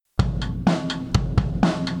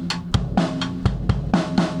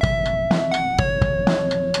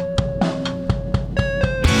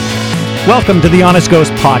Welcome to the Honest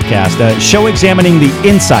Ghost Podcast, a show examining the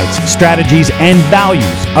insights, strategies, and values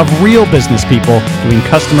of real business people doing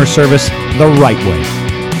customer service the right way.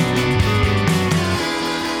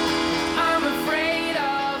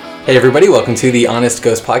 Hey everybody, welcome to the Honest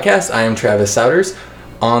Ghost Podcast. I am Travis Souders.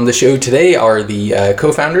 On the show today are the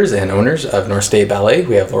co-founders and owners of North State Ballet.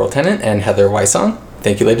 We have Laurel Tennant and Heather Wysong.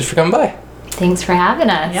 Thank you ladies for coming by. Thanks for having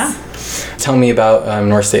us. Yeah. Tell me about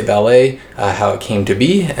North State Ballet, how it came to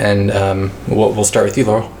be, and we'll start with you,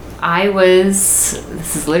 Laurel. This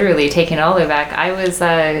is literally taking it all the way back. I was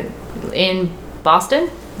in Boston,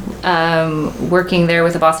 working there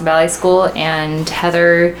with the Boston Ballet School, and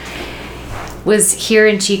Heather was here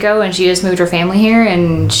in Chico, and she just moved her family here,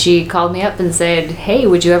 and she called me up and said, hey,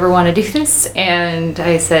 would you ever want to do this? And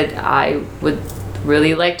I said, I would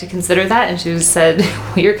really like to consider that. And she said,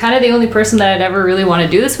 well, you're kind of the only person that I'd ever really want to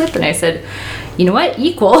do this with. And I said, you know what,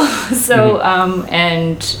 equal. So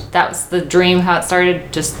and that was the dream, how it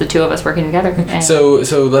started, just the two of us working together. And so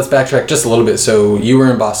let's backtrack just a little bit. So you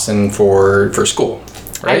were in Boston for school,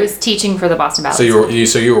 right? I was teaching for the Boston Ballet.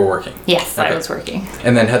 So you were working. Yes, okay. I was working.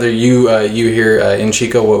 And then Heather, you here in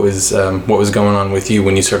Chico, what was going on with you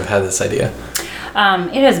when you sort of had this idea?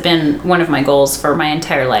 It has been one of my goals for my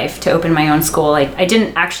entire life to open my own school. I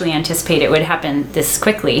didn't actually anticipate it would happen this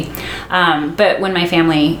quickly. But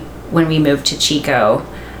when we moved to Chico,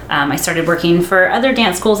 I started working for other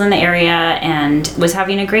dance schools in the area and was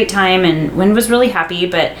having a great time and was really happy.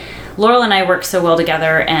 But Laurel and I worked so well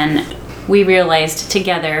together, and we realized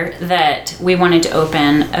together that we wanted to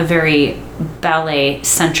open a very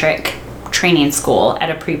ballet-centric training school at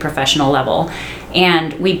a pre-professional level.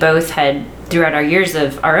 And we both had, throughout our years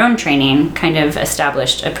of our own training, kind of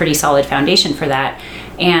established a pretty solid foundation for that.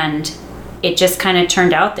 And it just kind of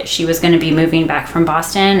turned out that she was going to be moving back from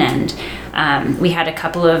Boston, and we had a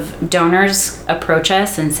couple of donors approach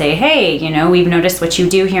us and say, hey, we've noticed what you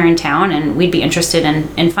do here in town, and we'd be interested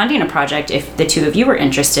in funding a project if the two of you were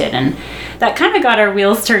interested. And that kind of got our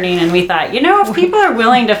wheels turning, and we thought, if people are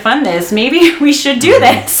willing to fund this, maybe we should do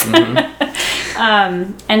this.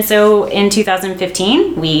 And so in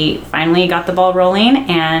 2015, we finally got the ball rolling,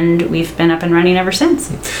 and we've been up and running ever since.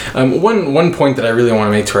 One point that I really want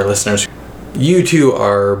to make to our listeners: you two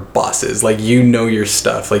are bosses. You know your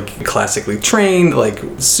stuff. Classically trained,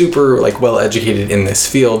 super well educated in this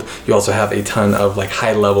field. You also have a ton of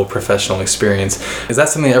high level professional experience. Is that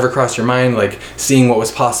something that ever crossed your mind? Seeing what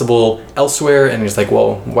was possible elsewhere, and you're just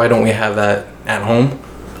well, why don't we have that at home?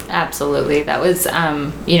 Absolutely. That was,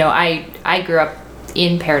 I grew up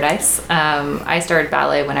in Paradise. I started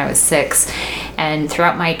ballet when I was 6, and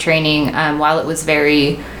throughout my training, while it was a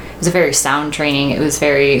very sound training, it was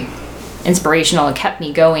very inspirational. It kept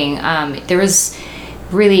me going. It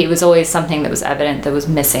was always something that was evident that was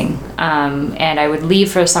missing. And I would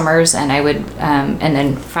leave for summers, and I would, and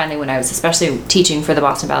then finally when I was especially teaching for the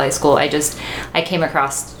Boston Ballet School, I came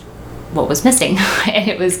across what was missing. And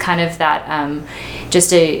it was kind of that,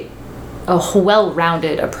 just a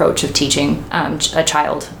well-rounded approach of teaching a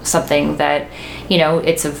child something that,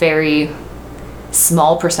 it's a very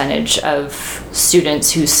small percentage of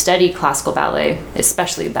students who study classical ballet,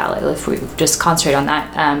 especially ballet, if we just concentrate on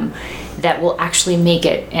that, that will actually make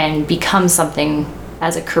it and become something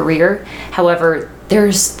as a career. However,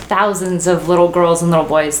 there's thousands of little girls and little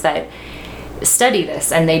boys that study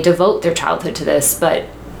this and they devote their childhood to this, but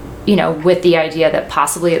with the idea that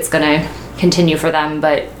possibly it's going to continue for them,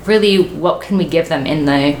 but really what can we give them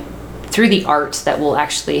through the art that will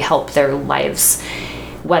actually help their lives,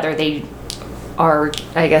 whether they are,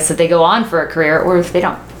 if they go on for a career or if they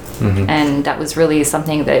don't. Mm-hmm. And that was really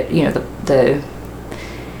something that,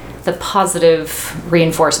 the positive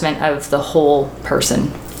reinforcement of the whole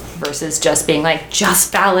person versus just being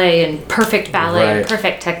just ballet and perfect ballet and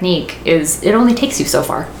perfect technique it only takes you so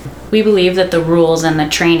far. We believe that the rules and the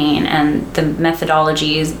training and the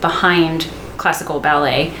methodologies behind classical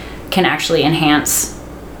ballet can actually enhance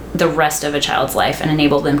the rest of a child's life and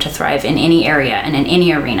enable them to thrive in any area and in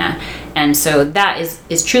any arena. And so that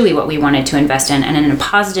is truly what we wanted to invest in, and in a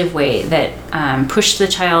positive way that pushed the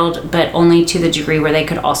child, but only to the degree where they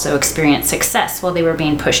could also experience success while they were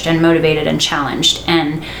being pushed and motivated and challenged,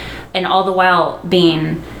 and all the while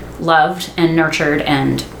being loved and nurtured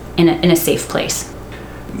and in a safe place.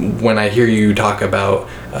 When I hear you talk about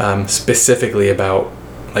specifically about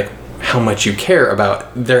how much you care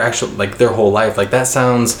about their actual their whole life, that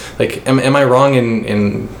sounds am I wrong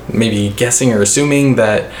in maybe guessing or assuming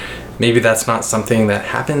that maybe that's not something that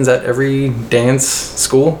happens at every dance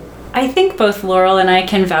school? I think both Laurel and I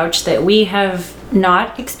can vouch that we have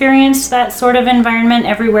not experienced that sort of environment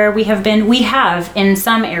everywhere we have been. We have in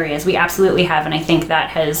some areas, we absolutely have, and I think that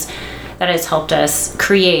that has helped us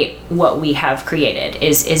create what we have created,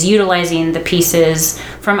 is utilizing the pieces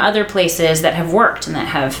from other places that have worked and that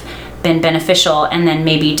have been beneficial, and then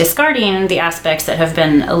maybe discarding the aspects that have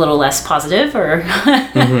been a little less positive, or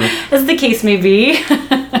as the case may be,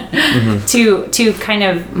 to kind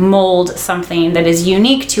of mold something that is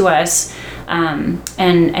unique to us,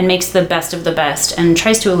 and makes the best of the best, and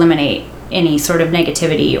tries to eliminate any sort of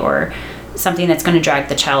negativity or something that's going to drag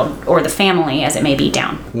the child or the family, as it may be,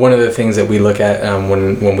 down. One of the things that we look at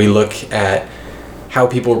when we look at how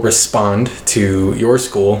people respond to your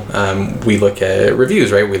school, we look at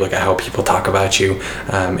reviews, right? We look at how people talk about you,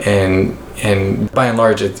 and by and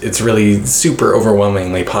large, it's really super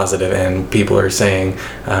overwhelmingly positive, and people are saying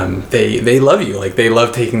they love you, like they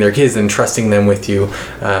love taking their kids and trusting them with you,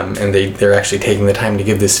 and they're actually taking the time to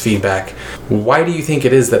give this feedback. Why do you think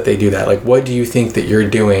it is that they do that? Like, what do you think that you're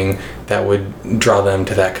doing that would draw them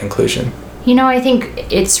to that conclusion? I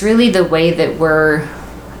think it's really the way that we're,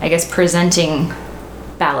 I guess, presenting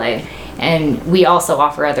ballet. And we also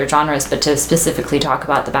offer other genres, but to specifically talk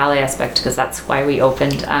about the ballet aspect, because that's why we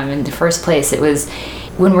opened in the first place, it was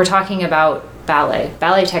when we're talking about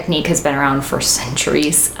ballet technique has been around for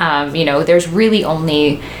centuries. There's really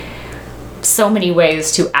only so many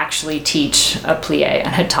ways to actually teach a plie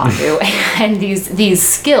and a tendu and these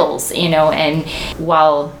skills, and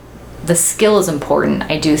while the skill is important,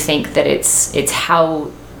 I do think that it's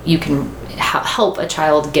how you can help a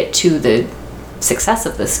child get to the success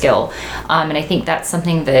of the skill, and I think that's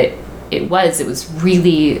something that it was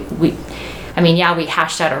really, we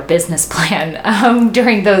hashed out our business plan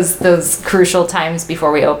during those crucial times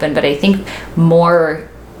before we opened, but I think more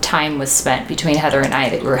time was spent between Heather and I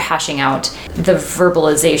that we were hashing out the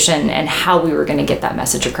verbalization and how we were going to get that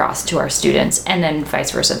message across to our students, and then vice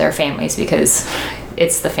versa, their families, because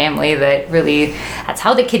it's the family that really, that's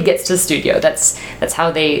how the kid gets to the studio. That's how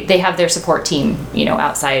they have their support team,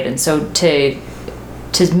 outside. And so to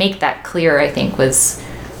make that clear, I think, was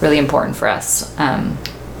really important for us.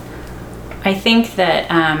 I think that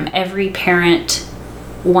every parent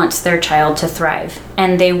wants their child to thrive,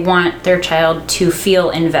 and they want their child to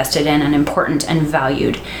feel invested in and important and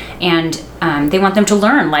valued, and they want them to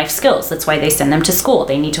learn life skills. That's why they send them to school.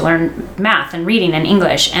 They need to learn math and reading and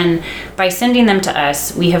English, and by sending them to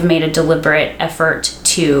us, we have made a deliberate effort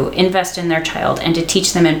to invest in their child and to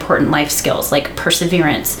teach them important life skills like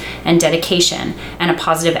perseverance and dedication and a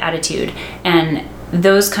positive attitude, and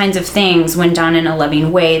those kinds of things, when done in a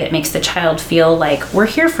loving way that makes the child feel like we're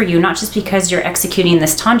here for you, not just because you're executing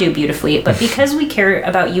this tendu beautifully, but because we care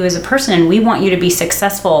about you as a person and we want you to be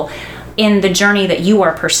successful in the journey that you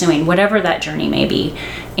are pursuing, whatever that journey may be.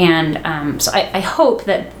 And so I hope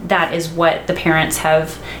that is what the parents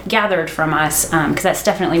have gathered from us, because that's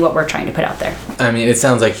definitely what we're trying to put out there. I mean, it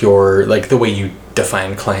sounds like the way you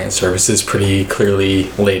define client service is pretty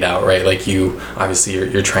clearly laid out, right? Like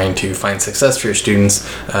you're trying to find success for your students.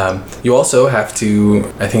 You also have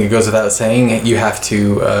to, I think it goes without saying, you have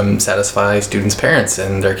to satisfy students' parents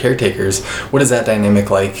and their caretakers. What is that dynamic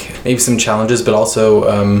like? Maybe some challenges, but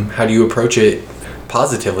also how do you approach it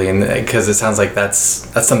positively? And because it sounds like that's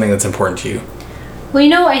something that's important to you.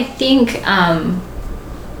 Well, I think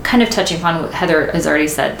kind of touching upon what Heather has already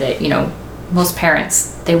said, that most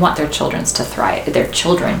parents, they want their children to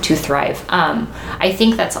thrive. I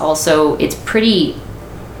think that's also, it's pretty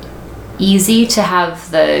easy to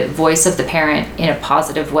have the voice of the parent in a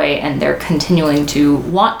positive way, and they're continuing to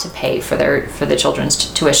want to pay for the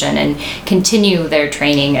children's tuition and continue their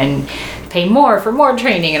training and pay more for more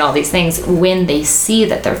training and all these things when they see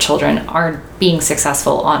that their children are being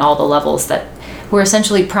successful on all the levels that were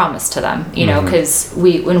essentially promised to them. Because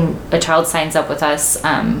when a child signs up with us,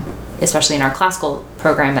 especially in our classical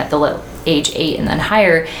program at the age 8 and then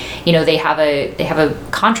higher, they have a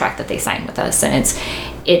contract that they sign with us, and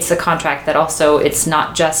it's a contract that also, it's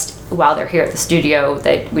not just while they're here at the studio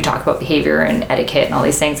that we talk about behavior and etiquette and all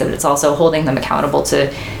these things, but it's also holding them accountable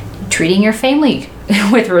to treating your family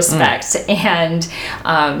with respect and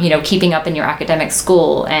keeping up in your academic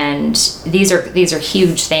school, and these are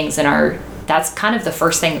huge things in our. That's kind of the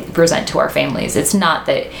first thing that we present to our families. It's not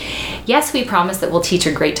that, yes, we promise that we'll teach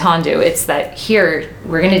a great tendu. It's that here,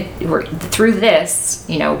 we're through this,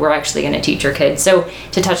 we're actually going to teach your kids. So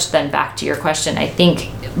to touch then back to your question, I think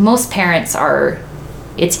most parents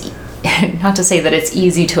it's not to say that it's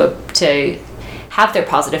easy to have their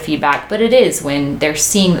positive feedback, but it is when they're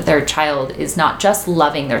seeing that their child is not just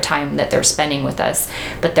loving their time that they're spending with us,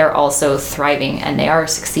 but they're also thriving and they are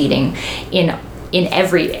succeeding in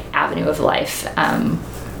every avenue of life.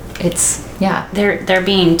 They're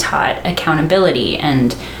being taught accountability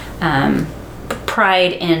and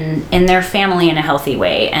pride in their family in a healthy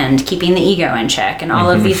way, and keeping the ego in check, and all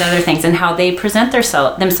of these other things, and how they present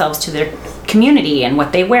themselves to their community, and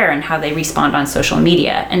what they wear, and how they respond on social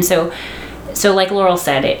media. And so like Laurel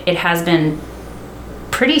said, it has been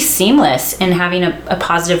pretty seamless in having a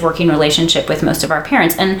positive working relationship with most of our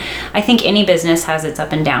parents. And I think any business has its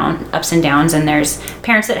ups and downs, and there's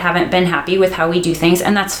parents that haven't been happy with how we do things,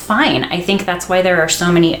 and that's fine. I think that's why there are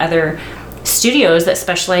so many other studios that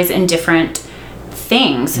specialize in different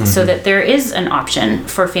things, so that there is an option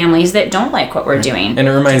for families that don't like what we're doing. And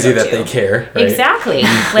it reminds you that they care, right? Exactly.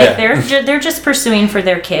 Like they're just pursuing for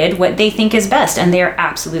their kid what they think is best, and they are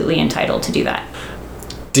absolutely entitled to do that.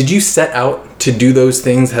 Did you set out to do those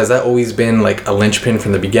things? Has that always been like a linchpin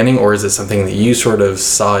from the beginning, or is it something that you sort of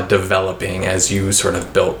saw developing as you sort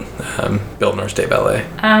of built North State Ballet?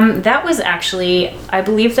 That was actually, I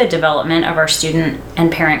believe, the development of our student and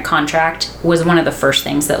parent contract was one of the first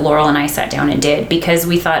things that Laurel and I sat down and did, because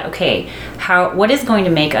we thought, okay, what is going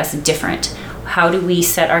to make us different? How do we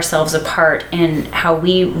set ourselves apart in how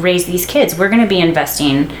we raise these kids? We're going to be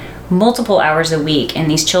investing multiple hours a week in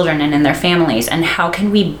these children and in their families, and how can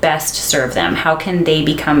we best serve them? How can they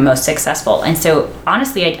become most successful? And so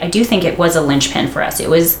honestly, I do think it was a linchpin for us. It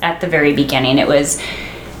was at the very beginning. It was,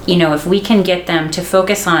 if we can get them to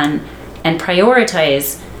focus on and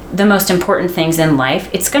prioritize the most important things in life,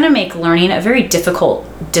 it's going to make learning a very difficult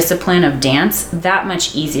discipline of dance that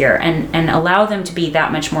much easier, and allow them to be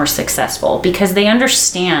that much more successful, because they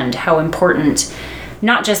understand how important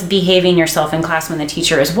not just behaving yourself in class when the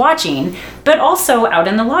teacher is watching, but also out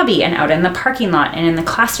in the lobby, and out in the parking lot, and in the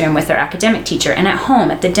classroom with their academic teacher, and at home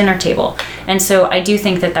at the dinner table. And so I do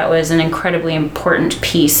think that was an incredibly important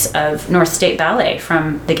piece of North State Ballet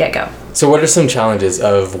from the get-go. So what are some challenges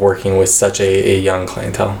of working with such a young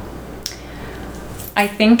clientele? I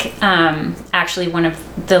think actually one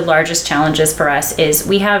of the largest challenges for us is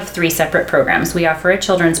we have 3 separate programs. We offer a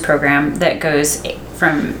children's program that goes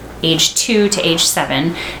from age 2 to age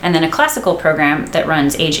 7, and then a classical program that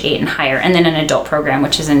runs age 8 and higher, and then an adult program,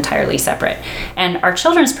 which is entirely separate. And our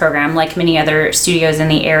children's program, like many other studios in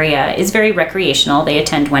the area, is very recreational. They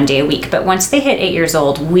attend 1 day a week. But once they hit 8 years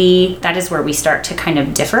old, that is where we start to kind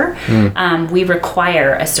of differ. We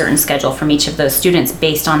require a certain schedule from each of those students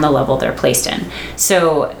based on the level they're placed in.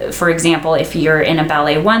 So, for example, if you're in a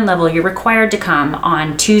Ballet 1 level, you're required to come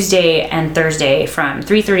on Tuesday and Thursday from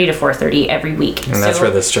 3:30 to 4:30 every week. And that's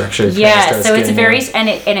where the structure yeah, so it's very, and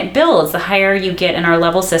it builds. The higher you get in our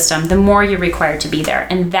level system, the more you're required to be there.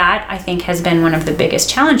 And that, I think, has been one of the biggest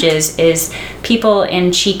challenges, is people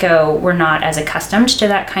in Chico were not as accustomed to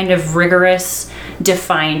that kind of rigorous,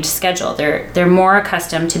 defined schedule. They're more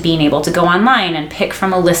accustomed to being able to go online and pick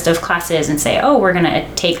from a list of classes and say, oh, we're going to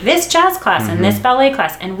take this jazz class and this ballet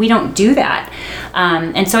class, and we don't do that.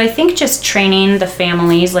 And so I think just training the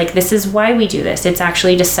families, like, this is why we do this. It's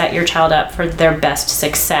actually to set your child up for their best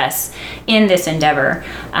success in this endeavor,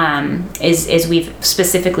 is we've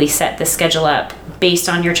specifically set the schedule up based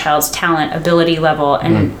on your child's talent, ability level,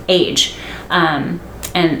 and age. And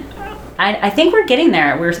I think we're getting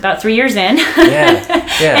there. We're about 3 years in.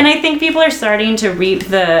 Yeah. And I think people are starting to reap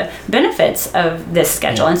the benefits of this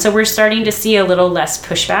schedule. And so we're starting to see a little less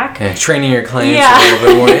pushback. Yeah, training your clients a little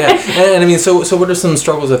bit more. Yeah. And I mean, so what are some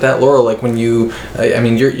struggles with that, Laurel? Like when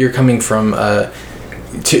you're coming from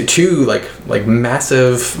to like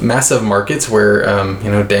massive markets where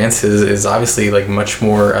dance is obviously like much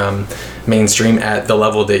more mainstream at the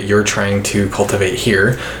level that you're trying to cultivate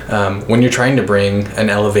here. When you're trying to bring an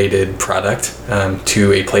elevated product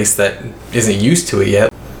to a place that isn't used to it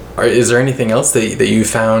yet, is there anything else that you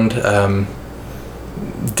found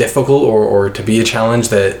difficult or to be a challenge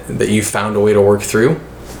that you found a way to work through?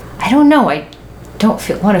 I don't know. I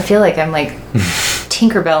don't want to feel like I'm like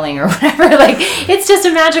Tinkerbelling or whatever. Like, it's just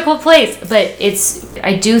a magical place. But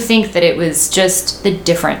I do think that it was just the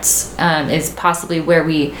difference is possibly where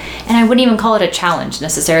and I wouldn't even call it a challenge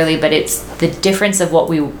necessarily, but it's the difference of what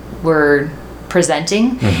we were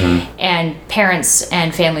presenting. And parents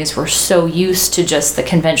and families were so used to just the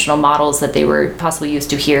conventional models that they were possibly used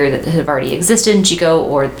to here that have already existed in Chico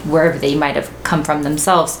or wherever they might have come from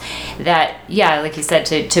themselves, that, like you said,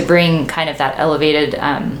 to bring kind of that elevated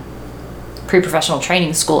pre-professional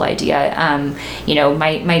training school idea.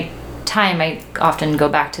 My time, I often go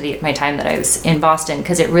back to my time that I was in Boston,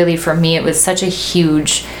 because it really, for me, it was such a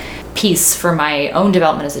huge piece for my own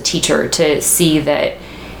development as a teacher to see that,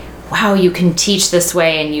 wow, you can teach this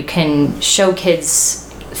way and you can show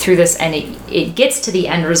kids through this, and it gets to the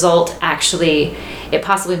end result. Actually, it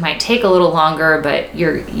possibly might take a little longer, but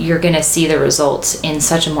you're going to see the results in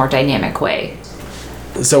such a more dynamic way.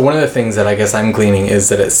 So one of the things that I guess I'm gleaning is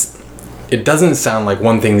that It doesn't sound like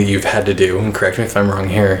one thing that you've had to do, and correct me if I'm wrong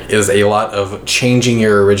here, is a lot of changing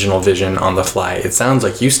your original vision on the fly. It sounds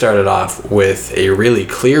like you started off with a really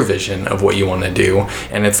clear vision of what you want to do,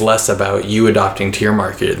 and it's less about you adapting to your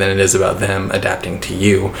market than it is about them adapting to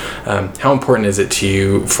you. How important is it to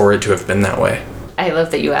you for it to have been that way? I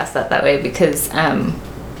love that you asked that way, because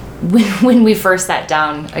when we first sat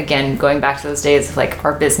down, again, going back to those days of like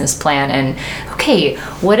our business plan and, okay,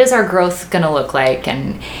 what is our growth going to look like?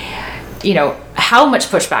 And how much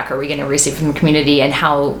pushback are we going to receive from the community, and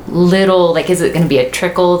how little, like, is it going to be a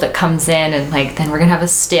trickle that comes in, and like then we're going to have a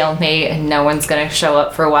stalemate and no one's going to show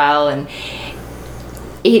up for a while. And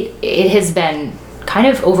it has been kind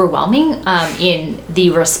of overwhelming in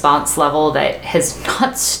the response level that has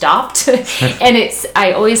not stopped. And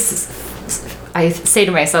I say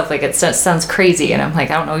to myself, like, it sounds crazy, and I'm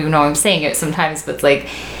like, I don't even know I'm saying it sometimes, but like,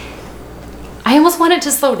 I almost want it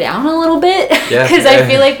to slow down a little bit, because I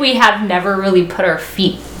feel like we have never really put our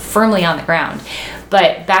feet firmly on the ground.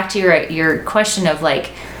 But back to your question of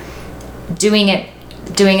like doing it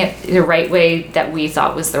the right way that we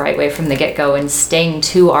thought was the right way from the get-go, and staying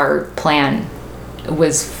to our plan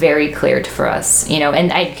was very clear for us,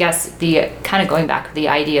 and I guess the kind of going back to the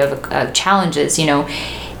idea of challenges,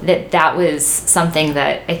 that was something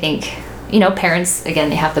that I think, parents,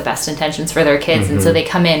 again, they have the best intentions for their kids, and so they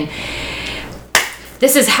come in,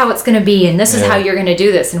 this is how it's going to be, and this is how you're going to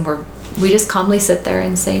do this, and we just calmly sit there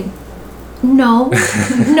and say, no,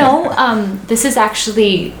 this is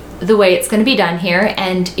actually the way it's going to be done here,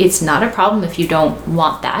 and it's not a problem if you don't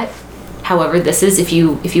want that. However, this is, if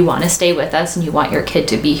you want to stay with us and you want your kid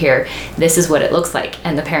to be here, this is what it looks like.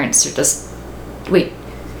 And the parents are just, wait,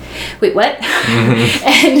 what?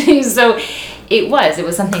 And so it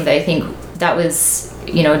was something that I think that was,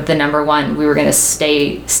 the number one. We were going to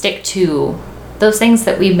stick to those things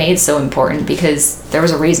that we made so important, because there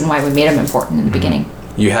was a reason why we made them important in the beginning.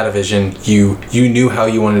 You had a vision. You knew how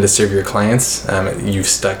you wanted to serve your clients. You've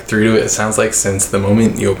stuck through to it, it sounds like, since the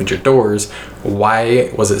moment you opened your doors.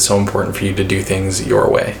 Why was it so important for you to do things your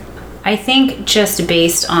way? I think just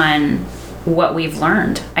based on what we've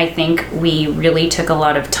learned. I think we really took a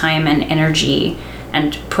lot of time and energy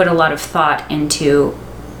and put a lot of thought into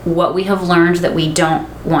what we have learned that we don't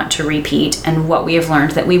want to repeat, and what we have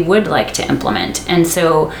learned that we would like to implement. And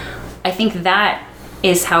so I think that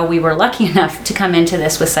is how we were lucky enough to come into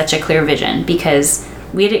this with such a clear vision, because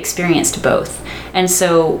we had experienced both. And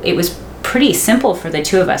so it was pretty simple for the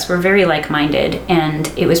two of us. We're very like-minded,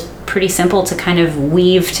 and it was pretty simple to kind of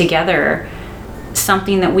weave together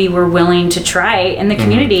something that we were willing to try in the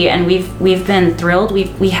community. And we've been thrilled.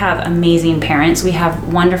 We have amazing parents, we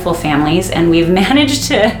have wonderful families, and we've managed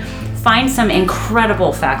to find some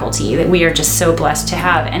incredible faculty that we are just so blessed to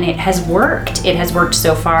have. And it has worked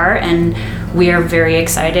so far, and we are very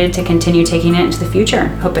excited to continue taking it into the future.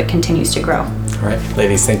 Hope it continues to grow. All right,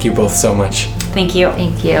 ladies, thank you both so much. Thank you.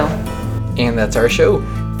 Thank you. And that's our show.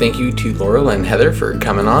 Thank you to Laurel and Heather for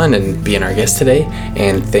coming on and being our guest today.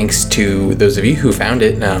 And thanks to those of you who found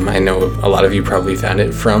it. I know a lot of you probably found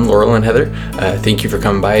it from Laurel and Heather. Thank you for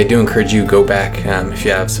coming by. I do encourage you, go back if you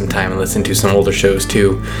have some time and listen to some older shows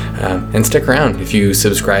too. And stick around. If you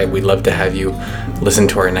subscribe, we'd love to have you listen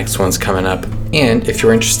to our next ones coming up. And if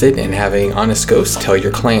you're interested in having Honest Ghost tell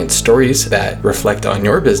your clients stories that reflect on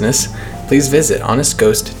your business, please visit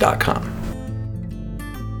honestghost.com.